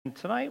And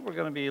tonight we're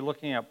going to be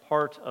looking at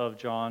part of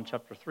John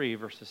chapter 3,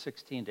 verses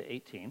 16 to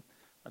 18.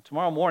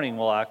 Tomorrow morning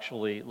we'll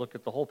actually look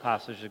at the whole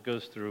passage that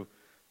goes through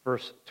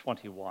verse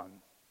 21.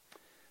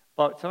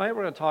 But tonight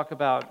we're going to talk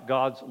about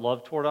God's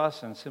love toward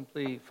us and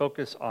simply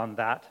focus on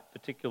that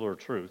particular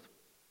truth.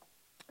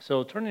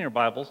 So turn in your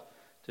Bibles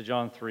to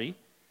John 3.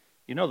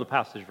 You know the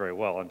passage very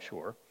well, I'm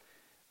sure.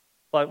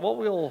 But what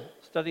we'll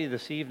study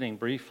this evening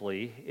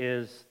briefly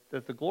is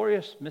that the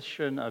glorious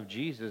mission of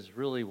Jesus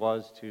really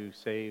was to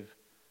save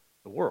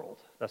the world.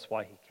 That's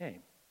why he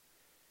came.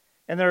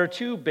 And there are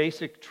two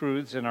basic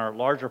truths in our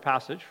larger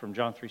passage from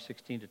John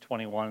 3:16 to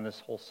 21 in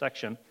this whole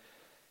section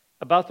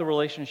about the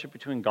relationship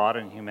between God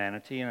and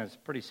humanity. And it's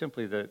pretty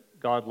simply that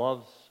God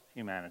loves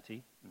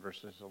humanity in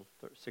verses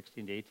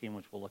 16 to 18,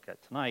 which we'll look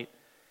at tonight.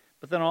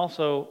 But then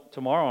also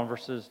tomorrow in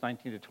verses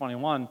 19 to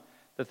 21,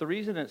 that the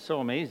reason it's so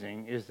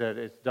amazing is that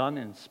it's done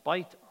in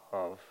spite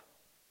of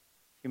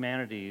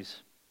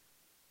humanity's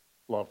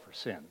love for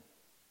sin.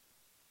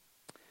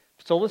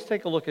 So let's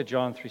take a look at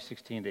John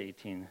 3:16 to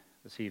 18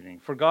 this evening.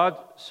 For God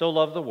so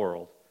loved the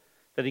world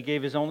that he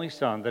gave his only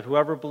Son, that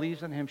whoever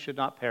believes in him should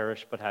not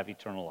perish but have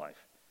eternal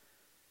life.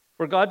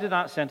 For God did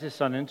not send his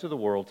Son into the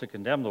world to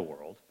condemn the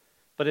world,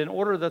 but in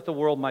order that the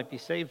world might be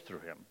saved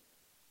through him.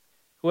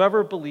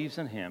 Whoever believes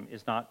in him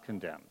is not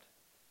condemned,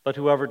 but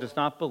whoever does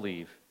not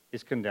believe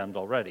is condemned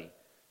already,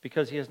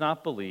 because he has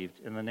not believed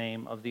in the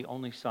name of the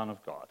only Son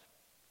of God.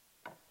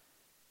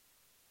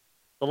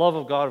 The love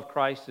of God of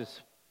Christ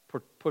is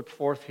put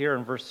forth here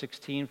in verse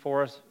 16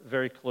 for us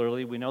very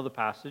clearly. We know the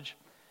passage.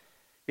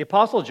 The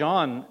Apostle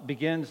John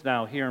begins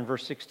now here in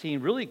verse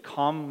 16 really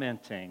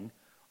commenting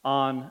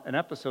on an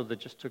episode that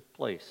just took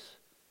place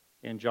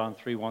in John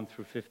 3:1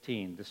 through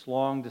 15, this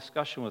long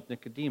discussion with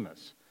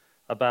Nicodemus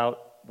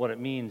about what it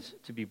means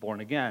to be born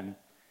again.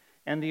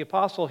 And the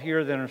apostle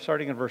here then,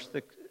 starting in verse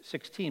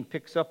 16,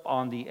 picks up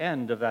on the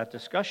end of that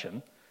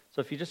discussion.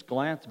 So if you just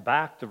glance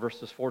back to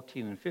verses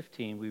 14 and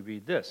 15, we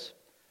read this,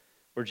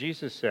 where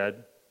Jesus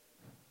said,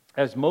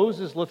 "As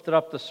Moses lifted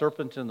up the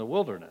serpent in the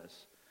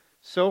wilderness,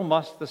 so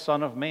must the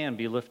Son of Man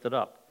be lifted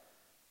up,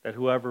 that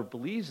whoever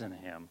believes in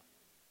him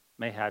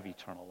may have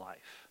eternal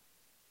life."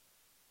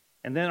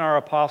 And then our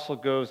apostle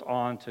goes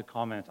on to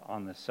comment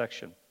on this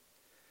section.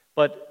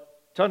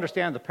 But to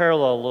understand the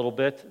parallel a little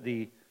bit,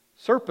 the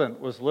serpent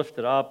was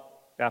lifted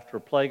up after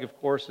a plague, of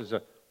course, as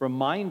a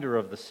reminder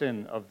of the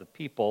sin of the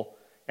people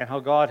and how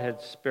God had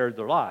spared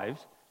their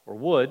lives, or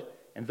would,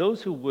 and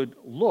those who would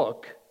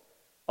look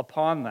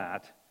upon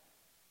that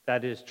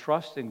is,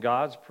 trust in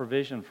God's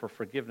provision for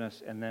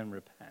forgiveness and then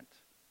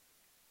repent.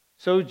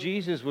 So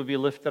Jesus would be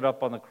lifted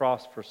up on the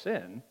cross for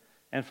sin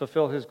and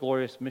fulfill his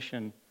glorious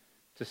mission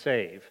to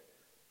save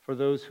for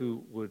those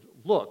who would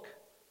look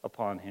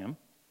upon him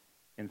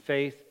in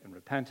faith and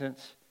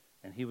repentance,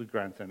 and he would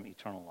grant them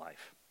eternal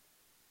life.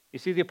 You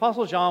see, the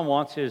Apostle John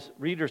wants his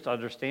readers to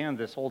understand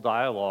this whole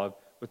dialogue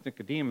with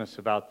Nicodemus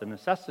about the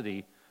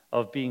necessity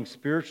of being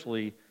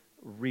spiritually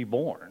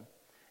reborn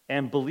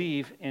and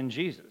believe in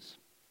Jesus,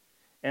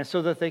 and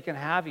so that they can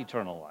have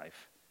eternal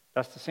life.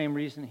 That's the same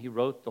reason he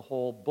wrote the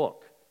whole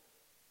book.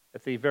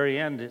 At the very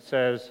end it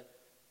says,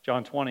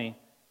 John 20,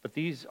 "But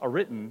these are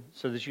written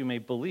so that you may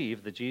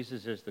believe that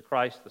Jesus is the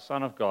Christ, the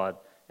Son of God,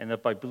 and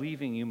that by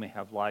believing you may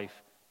have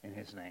life in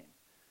his name."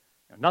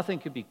 Now, nothing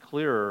could be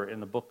clearer in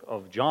the book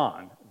of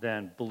John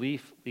than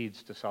belief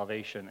leads to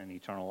salvation and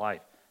eternal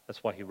life.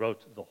 That's why he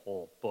wrote the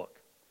whole book.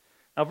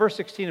 Now, verse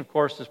 16, of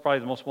course, is probably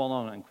the most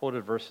well-known and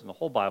quoted verse in the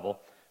whole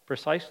Bible,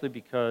 precisely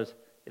because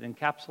it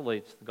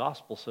encapsulates the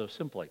gospel so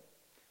simply,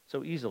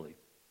 so easily.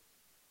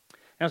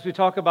 And as we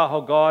talk about how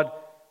God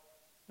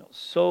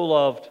so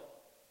loved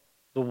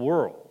the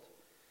world,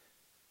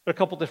 there are a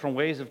couple different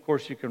ways, of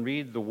course, you can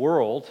read the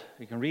world.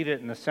 You can read it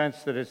in the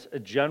sense that it's a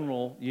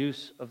general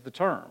use of the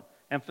term,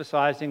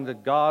 emphasizing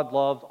that God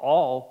loved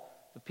all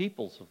the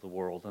peoples of the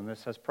world, and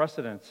this has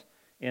precedence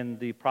in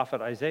the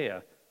prophet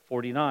Isaiah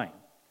 49.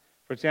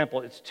 For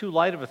example, "It's too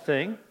light of a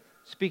thing,"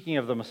 speaking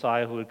of the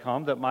Messiah who would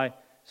come, "that my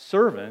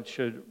servant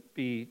should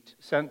be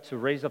sent to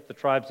raise up the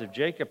tribes of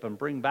Jacob and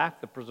bring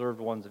back the preserved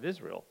ones of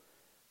Israel.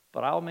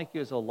 But I'll make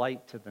you as a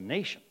light to the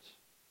nations,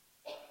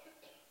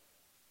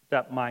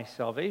 that my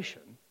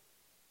salvation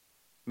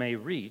may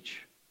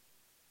reach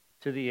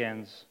to the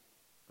ends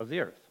of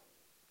the earth."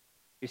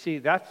 You see,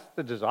 that's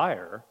the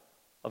desire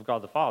of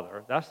God the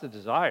Father. That's the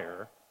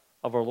desire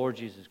of our Lord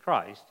Jesus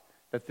Christ,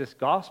 that this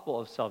gospel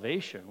of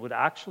salvation would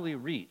actually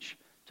reach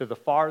to the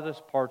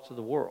farthest parts of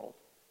the world.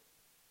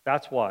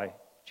 That's why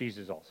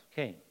Jesus also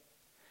came.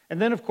 And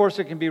then, of course,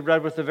 it can be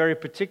read with a very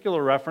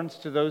particular reference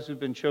to those who've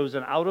been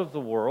chosen out of the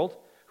world,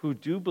 who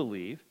do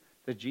believe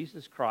that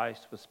Jesus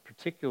Christ was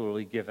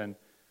particularly given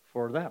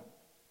for them,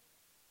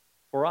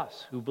 for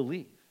us who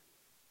believe.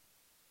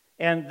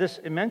 And this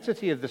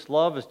immensity of this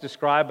love is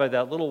described by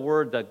that little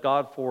word that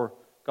God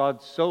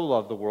so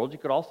loved the world. You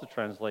could also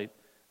translate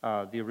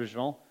the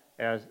original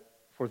as,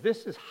 "For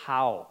this is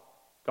how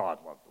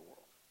God loved the world."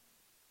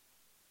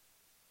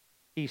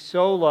 He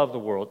so loved the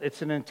world.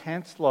 It's an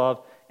intense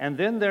love. And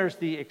then there's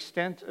the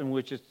extent in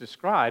which it's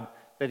described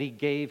that he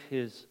gave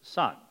his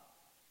son.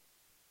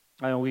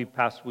 I know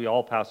we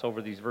all pass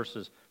over these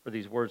verses or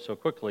these words so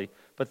quickly,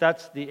 but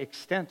that's the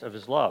extent of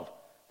his love,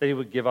 that he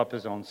would give up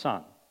his own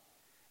son.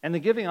 And the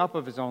giving up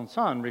of his own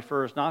son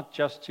refers not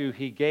just to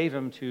he gave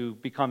him to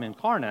become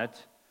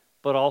incarnate,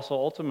 but also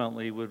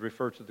ultimately would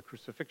refer to the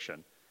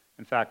crucifixion.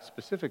 In fact,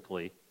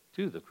 specifically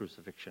to the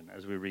crucifixion,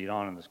 as we read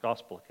on in this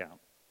gospel account.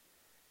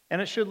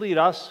 And it should lead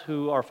us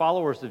who are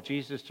followers of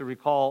Jesus to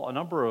recall a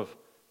number of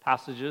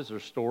passages or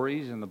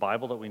stories in the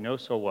Bible that we know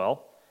so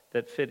well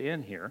that fit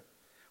in here.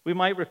 We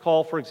might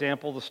recall, for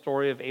example, the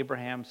story of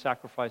Abraham's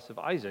sacrifice of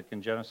Isaac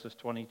in Genesis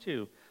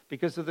 22,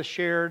 because of the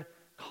shared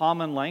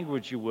common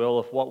language, you will,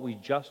 of what we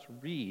just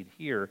read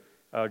here,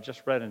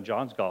 just read in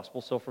John's gospel.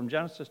 So from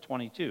Genesis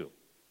 22,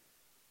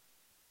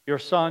 your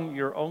son,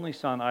 your only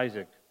son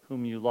Isaac,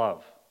 whom you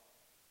love,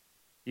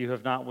 you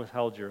have not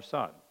withheld your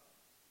son,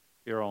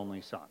 your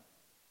only son.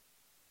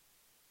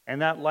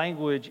 And that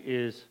language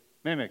is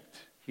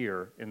mimicked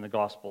here in the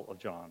Gospel of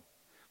John.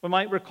 We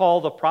might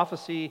recall the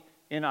prophecy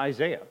in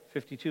Isaiah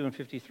 52 and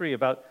 53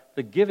 about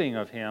the giving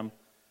of him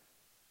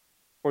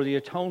for the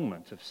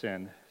atonement of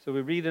sin. So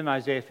we read in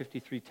Isaiah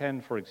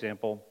 53:10, for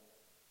example,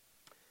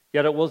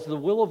 "Yet it was the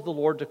will of the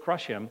Lord to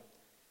crush him.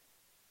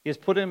 He has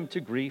put him to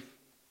grief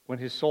when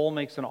his soul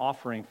makes an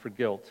offering for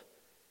guilt.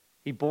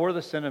 He bore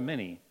the sin of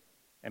many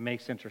and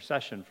makes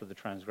intercession for the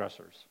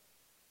transgressors."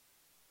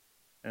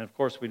 And of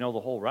course, we know the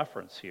whole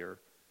reference here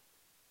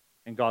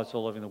in God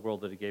so loving the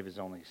world that he gave his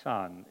only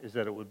son is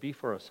that it would be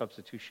for a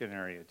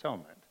substitutionary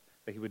atonement,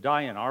 that he would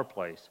die in our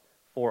place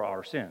for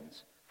our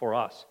sins, for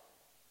us.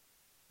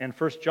 In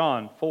 1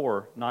 John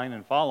 4:9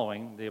 and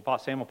following, the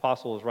same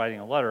apostle is writing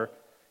a letter,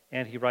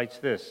 and he writes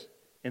this,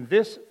 "In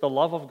this the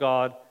love of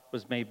God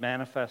was made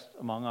manifest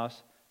among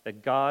us,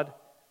 that God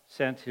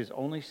sent his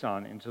only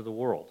Son into the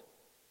world,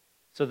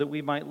 so that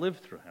we might live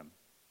through him.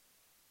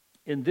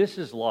 In this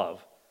is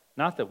love,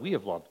 not that we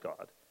have loved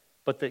God,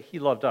 but that he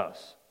loved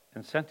us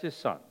and sent his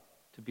Son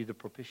to be the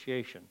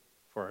propitiation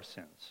for our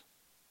sins."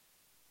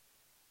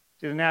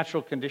 See, the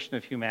natural condition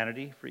of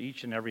humanity for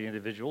each and every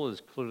individual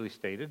is clearly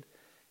stated,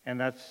 and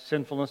that's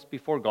sinfulness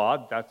before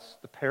God. That's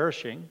the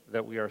perishing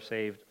that we are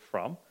saved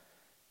from.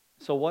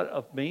 So what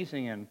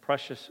amazing and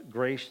precious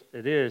grace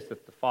it is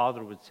that the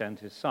Father would send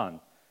his Son,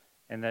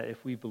 and that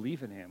if we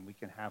believe in him, we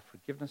can have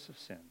forgiveness of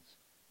sins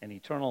and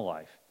eternal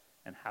life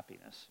and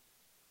happiness.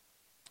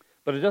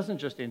 But it doesn't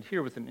just end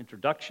here with an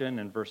introduction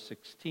in verse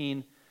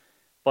 16,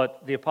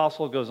 but the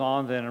apostle goes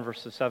on then in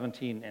verses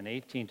 17 and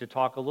 18 to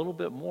talk a little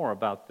bit more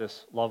about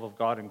this love of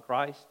God in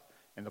Christ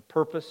and the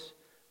purpose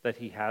that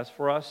he has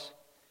for us.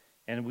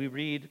 And we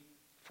read,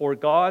 "For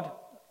God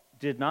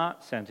did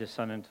not send his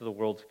Son into the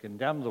world to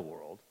condemn the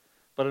world,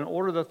 but in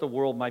order that the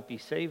world might be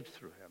saved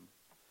through him.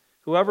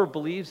 Whoever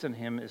believes in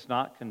him is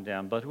not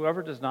condemned, but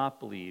whoever does not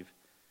believe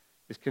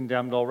is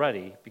condemned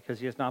already, because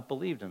he has not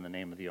believed in the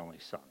name of the only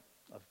Son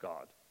of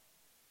God."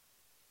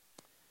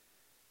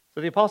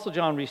 So the Apostle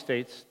John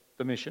restates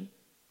the mission.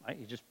 Right?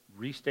 He just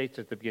restates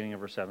at the beginning of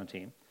verse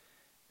 17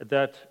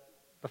 that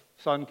the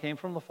Son came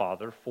from the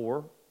Father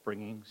for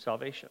bringing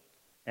salvation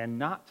and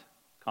not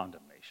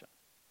condemnation,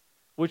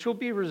 which will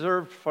be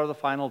reserved for the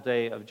final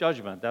day of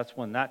judgment. That's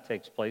when that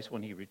takes place,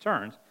 when he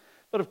returns.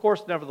 But of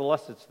course,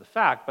 nevertheless, it's the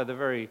fact, by the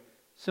very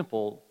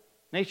simple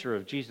nature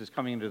of Jesus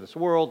coming into this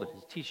world and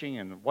his teaching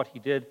and what he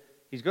did,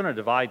 he's going to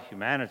divide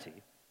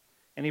humanity.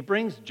 And he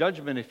brings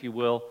judgment, if you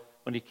will,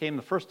 when he came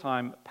the first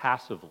time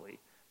passively.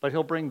 But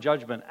he'll bring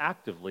judgment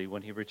actively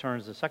when he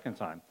returns the second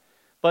time.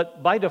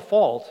 But by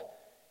default,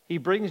 he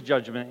brings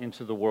judgment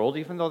into the world,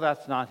 even though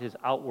that's not his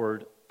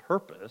outward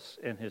purpose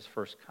in his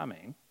first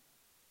coming.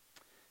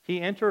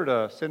 He entered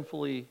a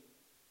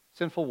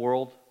sinful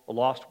world, a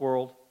lost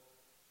world.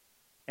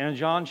 And in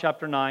John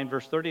chapter 9,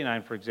 verse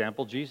 39, for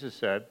example, Jesus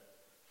said,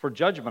 "For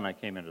judgment I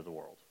came into the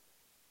world."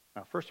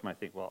 Now, first you might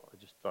think, well, I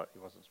just thought he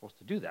wasn't supposed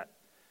to do that.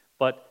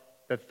 But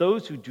that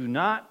those who do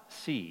not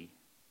see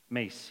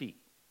may see,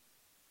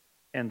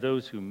 and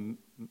those who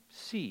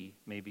see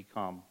may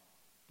become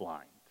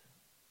blind.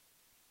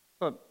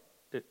 But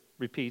it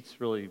repeats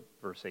really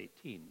verse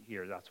 18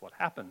 here. That's what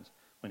happens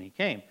when he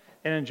came.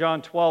 And in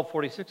John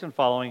 12:46 and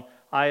following,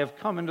 "I have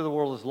come into the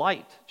world as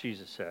light,"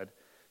 Jesus said,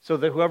 "so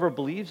that whoever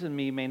believes in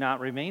me may not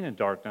remain in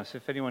darkness.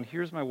 If anyone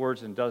hears my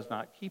words and does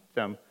not keep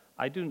them,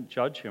 I do not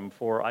judge him,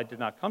 for I did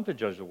not come to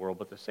judge the world,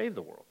 but to save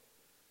the world.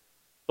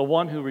 The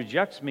one who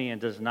rejects me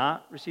and does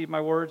not receive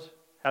my words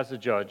has a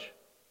judge.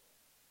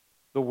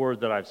 The word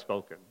that I've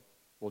spoken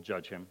will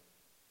judge him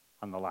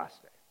on the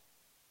last day."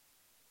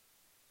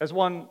 As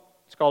one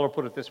scholar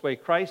put it this way,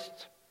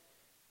 Christ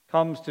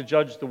comes to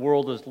judge the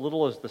world as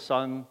little as the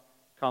sun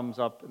comes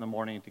up in the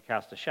morning to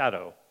cast a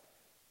shadow.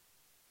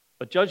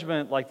 But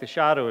judgment, like the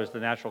shadow, is the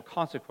natural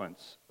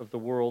consequence of the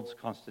world's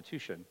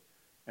constitution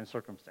and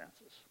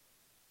circumstances.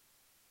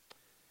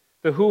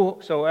 The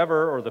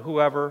whosoever, or the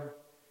whoever,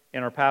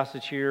 in our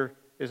passage here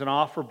is an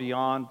offer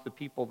beyond the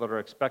people that are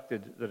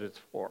expected that it's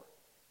for.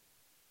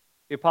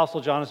 The Apostle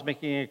John is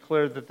making it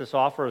clear that this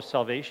offer of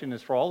salvation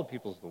is for all the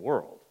peoples of the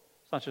world.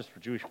 It's not just for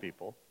Jewish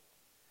people.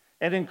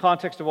 And in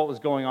context of what was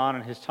going on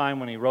in his time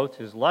when he wrote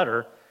his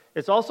letter,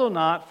 it's also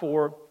not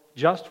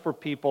just for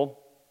people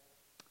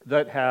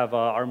that have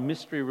our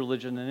mystery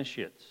religion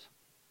initiates.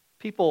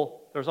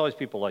 There's always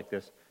people like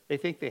this. They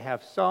think they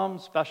have some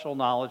special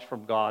knowledge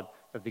from God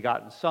that they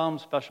got in some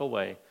special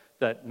way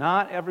that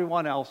not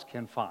everyone else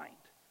can find,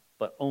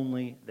 but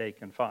only they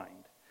can find.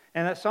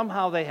 And that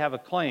somehow they have a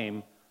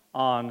claim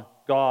on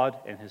God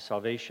and his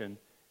salvation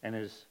and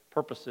his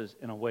purposes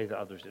in a way that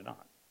others do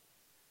not.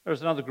 There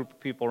was another group of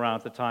people around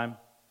at the time,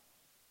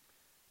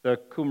 the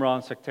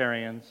Qumran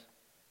sectarians,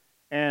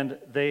 and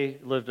they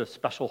lived a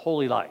special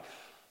holy life,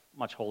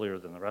 much holier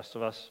than the rest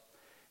of us.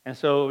 And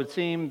so it would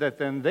seem that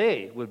then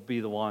they would be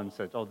the ones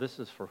that, this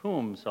is for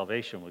whom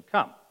salvation would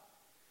come.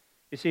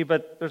 You see,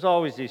 but there's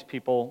always these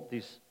people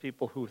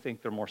who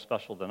think they're more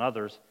special than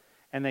others,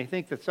 and they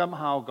think that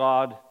somehow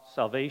God's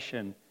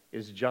salvation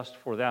is just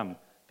for them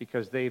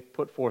because they've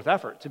put forth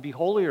effort to be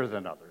holier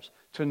than others,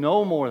 to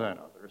know more than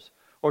others,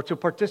 or to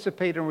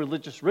participate in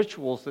religious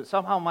rituals that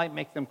somehow might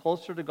make them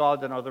closer to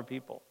God than other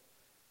people.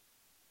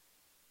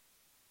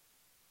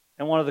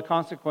 And one of the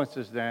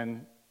consequences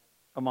then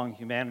among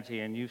humanity,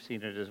 and you've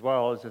seen it as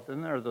well, is that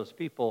then there are those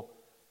people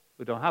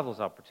who don't have those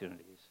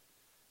opportunities,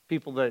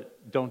 people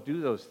that don't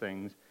do those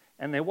things,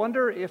 and they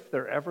wonder if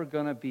they're ever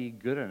going to be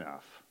good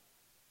enough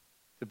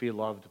to be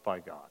loved by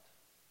God.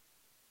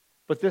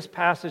 But this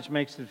passage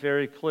makes it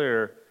very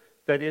clear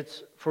that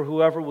it's for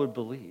whoever would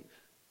believe.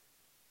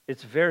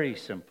 It's very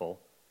simple.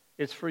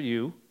 It's for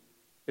you.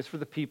 It's for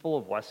the people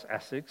of West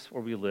Essex,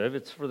 where we live.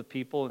 It's for the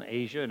people in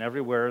Asia and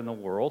everywhere in the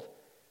world.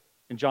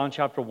 In John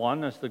chapter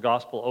 1, as the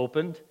gospel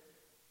opened,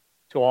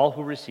 to all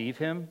who receive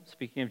him,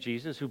 speaking of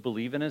Jesus, who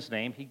believe in his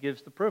name, he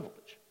gives the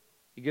privilege.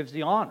 He gives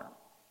the honor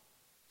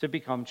to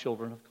become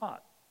children of God.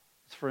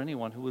 It's for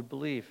anyone who would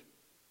believe.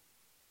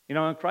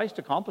 And Christ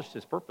accomplished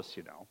his purpose,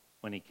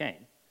 when he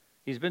came.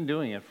 He's been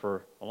doing it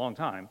for a long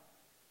time.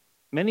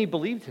 Many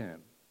believed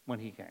him when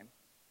he came.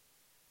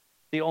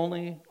 The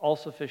only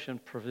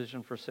all-sufficient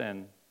provision for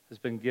sin has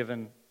been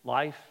given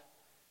life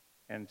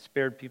and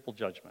spared people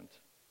judgment.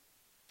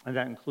 And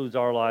that includes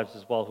our lives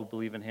as well who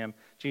believe in him.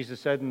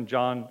 Jesus said in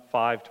John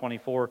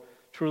 5:24,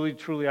 "Truly,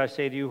 truly, I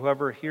say to you,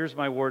 whoever hears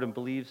my word and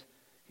believes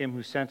him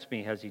who sent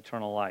me has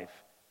eternal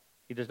life.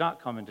 He does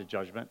not come into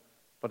judgment,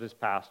 but is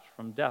passed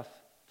from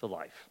death to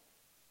life."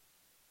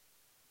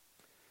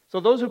 So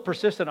those who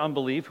persist in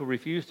unbelief, who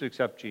refuse to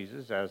accept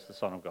Jesus as the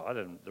Son of God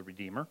and the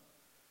Redeemer,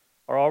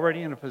 are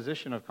already in a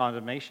position of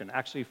condemnation,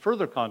 actually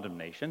further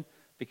condemnation,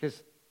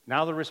 because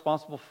now they're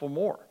responsible for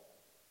more.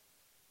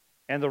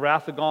 And the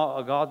wrath of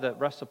God that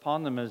rests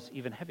upon them is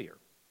even heavier.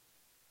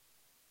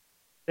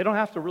 They don't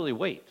have to really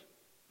wait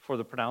for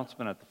the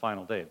pronouncement at the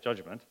final day of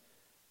judgment,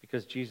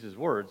 because Jesus'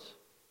 words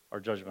are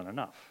judgment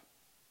enough.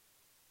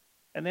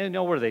 And they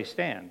know where they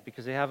stand,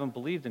 because they haven't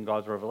believed in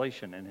God's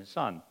revelation in his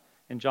Son.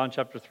 In John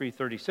chapter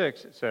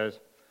 3:36, it says,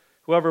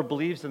 "Whoever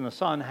believes in the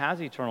Son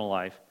has eternal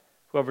life.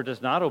 Whoever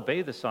does not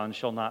obey the Son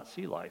shall not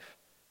see life,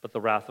 but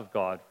the wrath of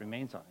God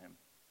remains on him."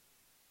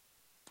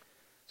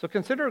 So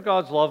consider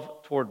God's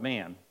love toward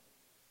man.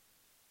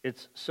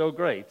 It's so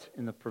great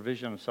in the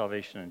provision of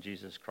salvation in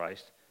Jesus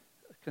Christ.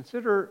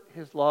 Consider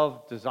his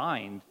love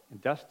designed and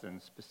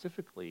destined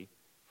specifically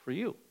for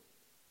you.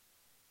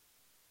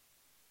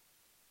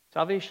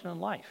 Salvation and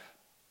life,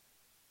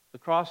 the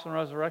cross and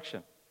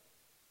resurrection,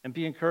 and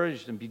be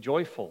encouraged and be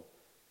joyful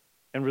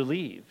and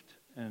relieved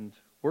and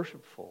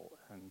worshipful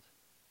and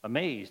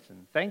amazed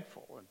and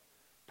thankful and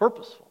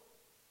purposeful.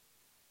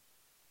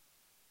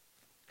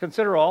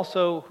 Consider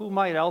also who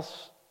might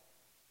else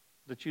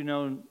that you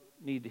know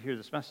need to hear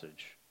this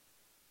message.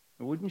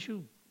 Wouldn't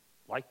you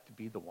like to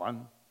be the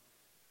one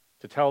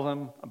to tell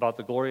them about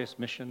the glorious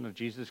mission of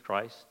Jesus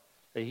Christ,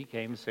 that he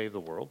came to save the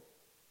world?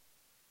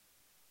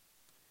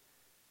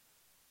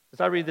 As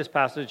I read this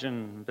passage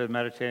and been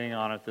meditating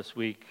on it this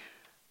week,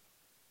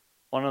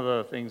 one of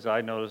the things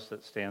I noticed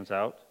that stands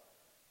out,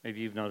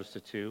 maybe you've noticed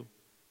it too,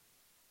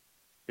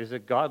 is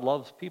that God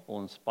loves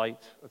people in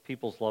spite of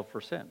people's love for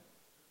sin.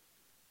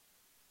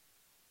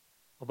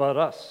 About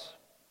us.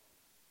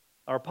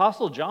 Our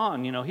Apostle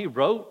John, he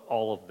wrote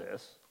all of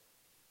this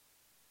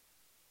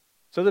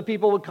so that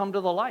people would come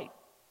to the light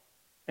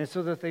and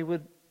so that they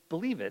would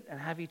believe it and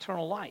have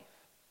eternal life.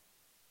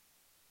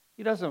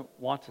 He doesn't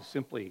want to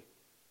simply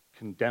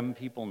condemn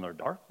people in their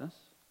darkness.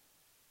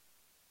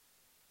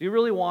 Do you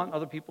really want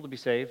other people to be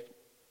saved?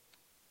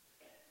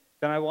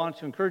 Then I want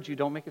to encourage you,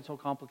 don't make it so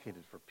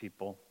complicated for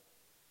people.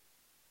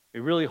 If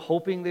you're really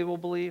hoping they will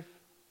believe,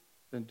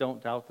 then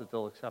don't doubt that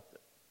they'll accept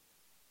it.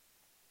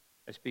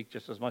 I speak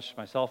just as much to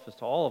myself as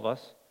to all of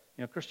us.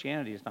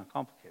 Christianity is not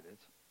complicated.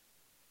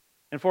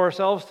 And for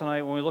ourselves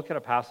tonight, when we look at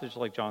a passage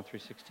like John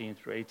 3:16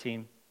 through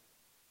 18,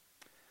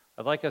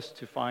 I'd like us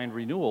to find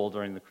renewal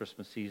during the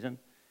Christmas season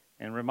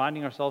and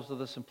reminding ourselves of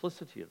the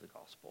simplicity of the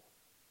gospel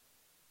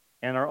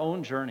and our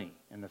own journey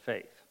in the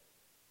faith.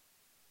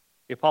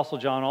 The Apostle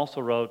John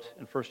also wrote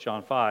in 1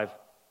 John 5,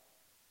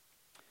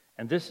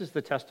 "And this is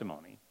the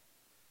testimony,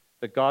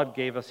 that God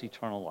gave us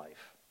eternal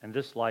life, and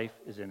this life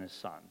is in his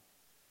Son.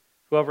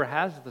 Whoever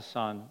has the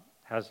Son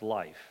has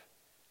life.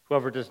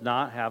 Whoever does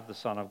not have the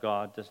Son of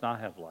God does not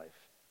have life.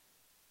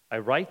 I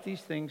write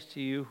these things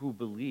to you who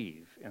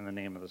believe in the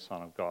name of the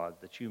Son of God,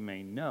 that you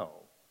may know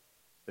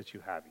that you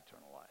have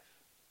eternal life.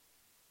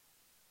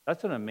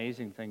 That's an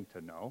amazing thing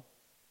to know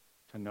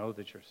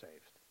that you're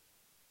saved.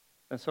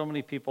 And so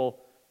many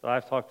people that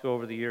I've talked to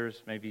over the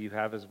years, maybe you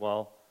have as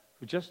well,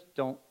 who just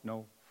don't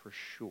know for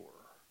sure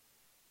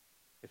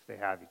if they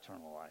have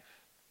eternal life.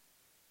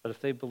 But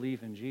if they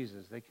believe in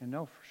Jesus, they can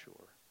know for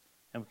sure.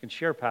 And we can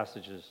share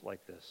passages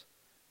like this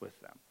with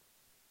them.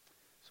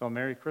 So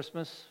Merry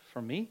Christmas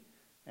from me.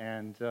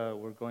 And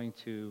we're going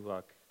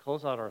to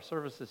close out our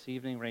service this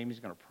evening. Ramey's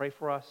going to pray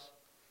for us.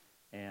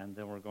 And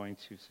then we're going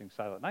to sing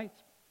Silent Night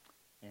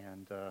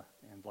and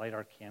light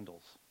our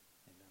candles.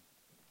 Amen.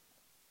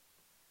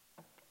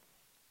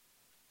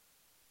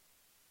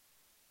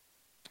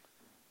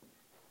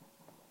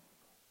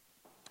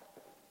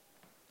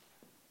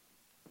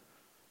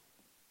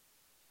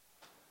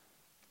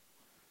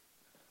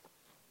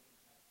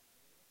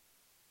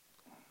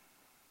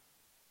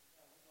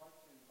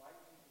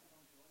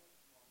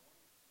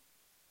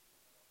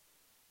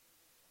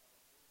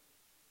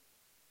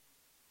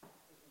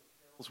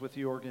 With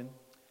the organ.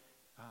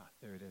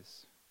 There it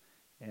is.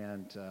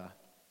 And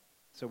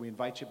so we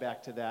invite you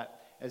back to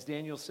that. As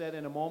Daniel said,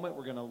 in a moment,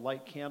 we're going to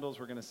light candles.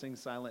 We're going to sing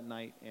Silent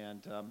Night.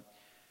 And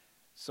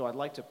so I'd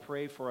like to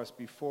pray for us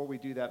before we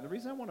do that. And the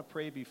reason I want to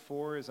pray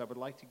before is I would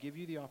like to give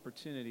you the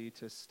opportunity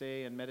to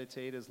stay and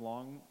meditate as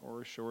long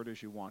or as short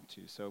as you want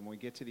to. So when we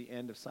get to the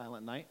end of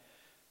Silent Night,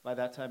 by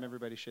that time,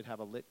 everybody should have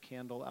a lit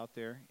candle out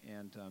there.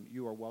 And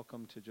you are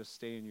welcome to just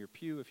stay in your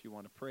pew if you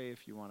want to pray,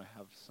 if you want to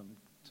have some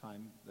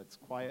time that's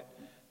quiet.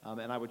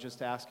 And I would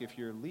just ask, if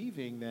you're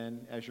leaving,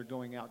 then as you're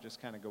going out,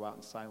 just kind of go out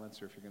in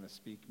silence, or if you're going to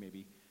speak,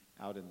 maybe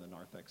out in the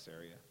narthex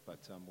area.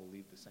 But we'll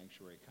leave the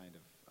sanctuary kind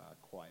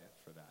of quiet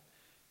for that.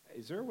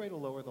 Is there a way to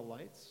lower the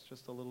lights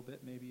just a little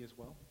bit maybe as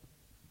well?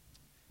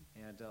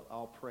 And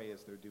I'll pray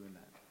as they're doing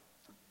that.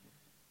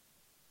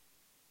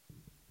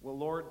 Well,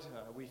 Lord,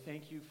 we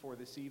thank you for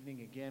this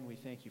evening again. We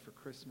thank you for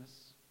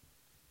Christmas.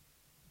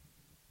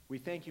 We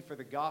thank you for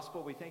the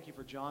gospel. We thank you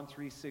for John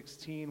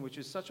 3:16, which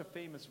is such a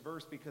famous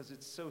verse because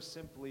it so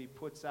simply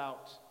puts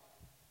out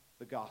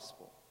the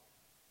gospel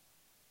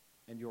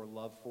and your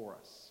love for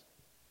us.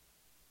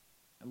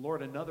 And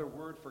Lord, another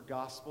word for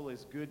gospel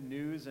is good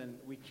news, and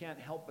we can't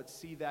help but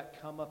see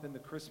that come up in the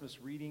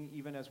Christmas reading,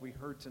 even as we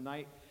heard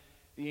tonight.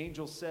 The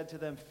angel said to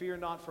them, "Fear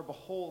not, for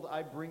behold,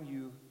 I bring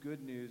you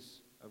good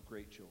news of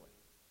great joy."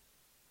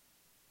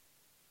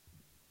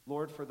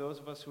 Lord, for those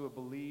of us who have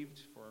believed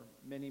for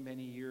many,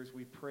 many years,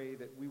 we pray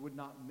that we would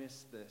not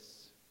miss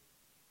this.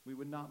 We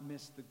would not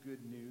miss the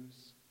good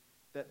news.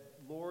 That,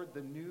 Lord,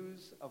 the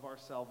news of our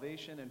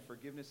salvation and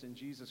forgiveness in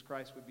Jesus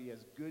Christ would be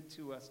as good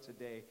to us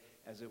today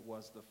as it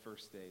was the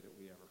first day that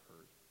we ever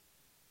heard.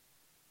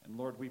 And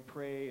Lord, we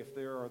pray if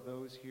there are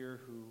those here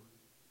who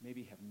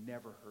maybe have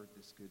never heard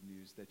this good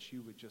news, that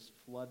you would just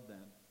flood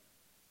them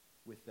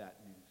with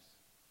that news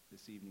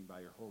this evening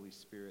by your Holy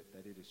Spirit,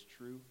 that it is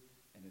true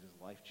and it is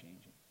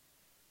life-changing.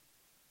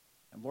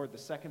 And Lord, the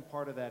second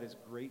part of that is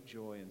great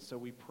joy. And so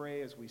we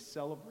pray as we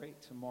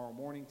celebrate tomorrow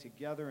morning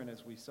together and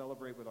as we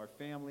celebrate with our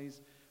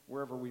families,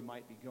 wherever we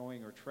might be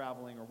going or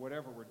traveling or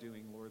whatever we're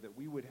doing, Lord, that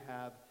we would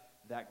have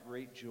that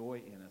great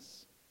joy in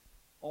us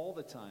all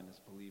the time as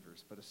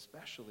believers, but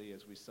especially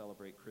as we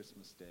celebrate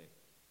Christmas Day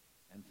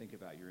and think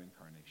about your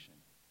incarnation.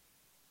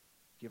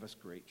 Give us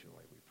great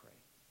joy, we pray.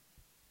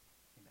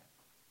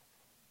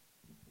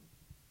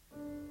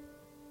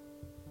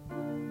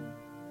 Amen.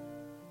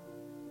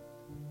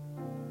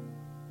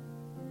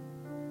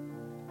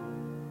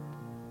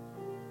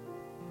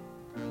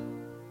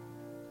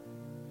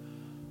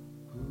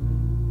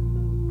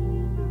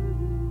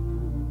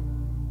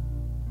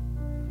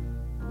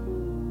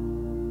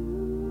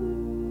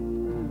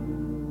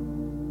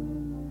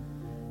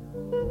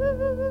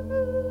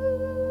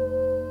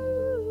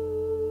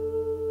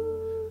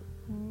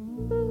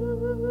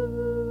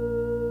 Ooh.